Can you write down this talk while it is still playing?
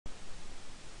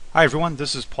Hi everyone,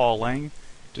 this is Paul Lang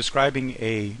describing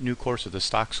a new course of the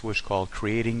Stock Swoosh called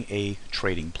Creating a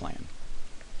Trading Plan.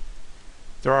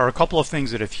 There are a couple of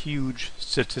things that have huge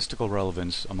statistical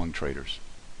relevance among traders.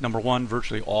 Number one,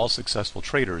 virtually all successful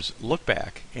traders look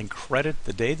back and credit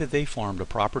the day that they formed a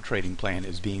proper trading plan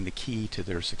as being the key to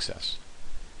their success.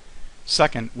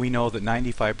 Second, we know that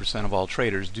 95% of all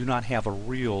traders do not have a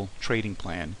real trading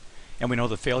plan, and we know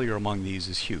the failure among these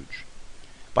is huge.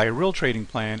 By a real trading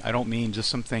plan, I don't mean just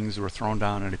some things that were thrown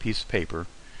down on a piece of paper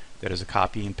that is a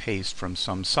copy and paste from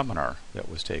some seminar that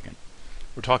was taken.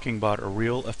 We're talking about a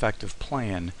real effective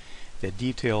plan that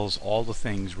details all the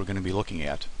things we're going to be looking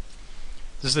at.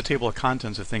 This is a table of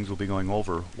contents of things we'll be going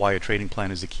over. Why a trading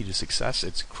plan is the key to success.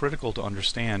 It's critical to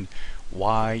understand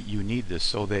why you need this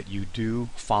so that you do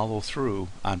follow through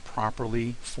on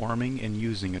properly forming and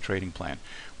using a trading plan.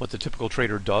 What the typical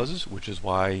trader does, which is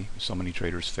why so many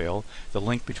traders fail, the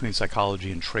link between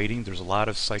psychology and trading. There's a lot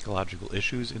of psychological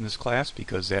issues in this class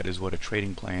because that is what a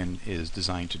trading plan is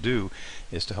designed to do,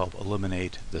 is to help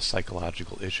eliminate the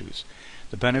psychological issues.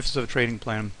 The benefits of a trading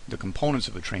plan, the components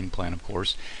of a trading plan, of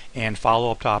course, and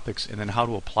follow-up topics, and then how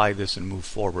to apply this and move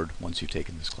forward once you've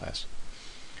taken this class.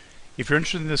 If you're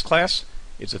interested in this class,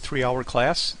 it's a 3-hour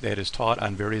class that is taught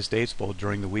on various dates, both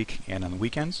during the week and on the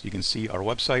weekends. You can see our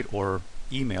website or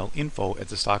email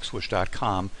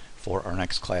info@thestockswoosh.com for our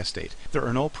next class date. There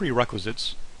are no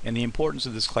prerequisites, and the importance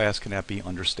of this class cannot be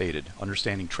understated.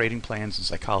 Understanding trading plans and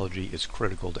psychology is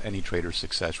critical to any trader's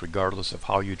success, regardless of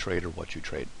how you trade or what you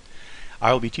trade.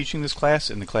 I will be teaching this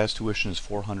class, and the class tuition is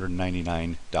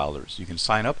 $499. You can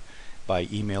sign up by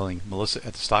emailing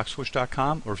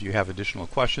melissa@thestockswoosh.com, or if you have additional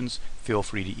questions, feel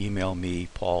free to email me,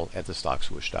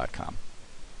 paul@thestockswoosh.com.